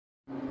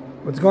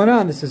What's going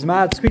on? This is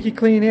Matt, Squeaky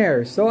Clean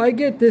Air. So I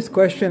get this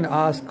question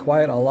asked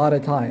quite a lot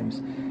of times,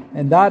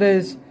 and that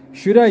is,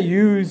 should I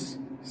use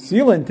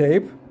sealant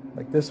tape,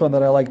 like this one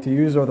that I like to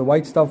use, or the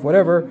white stuff,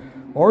 whatever,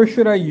 or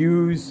should I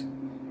use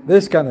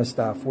this kind of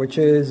stuff, which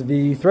is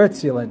the thread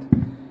sealant?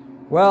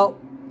 Well,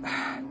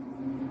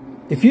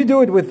 if you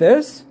do it with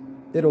this,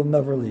 it'll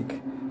never leak,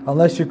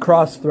 unless you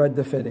cross thread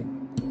the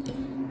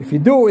fitting. If you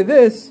do it with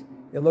this,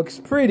 it looks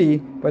pretty,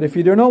 but if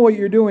you don't know what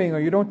you're doing, or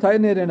you don't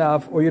tighten it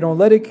enough, or you don't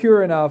let it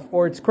cure enough,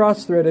 or it's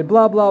cross-threaded,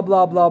 blah, blah,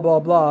 blah, blah, blah,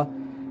 blah,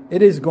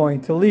 it is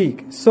going to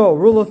leak. So,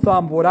 rule of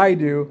thumb, what I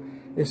do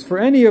is for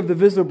any of the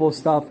visible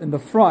stuff in the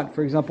front,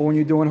 for example, when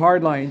you're doing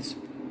hard lines,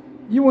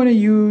 you want to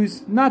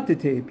use not the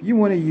tape. You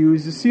want to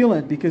use the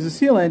sealant, because the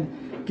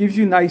sealant gives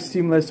you nice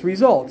seamless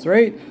results,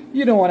 right?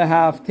 You don't want to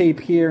have tape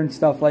here and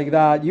stuff like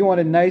that. You want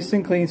it nice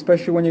and clean,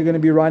 especially when you're going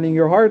to be running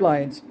your hard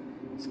lines.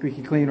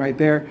 Squeaky clean right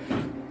there.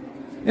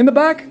 In the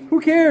back,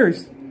 who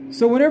cares?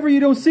 So whenever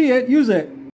you don't see it, use it.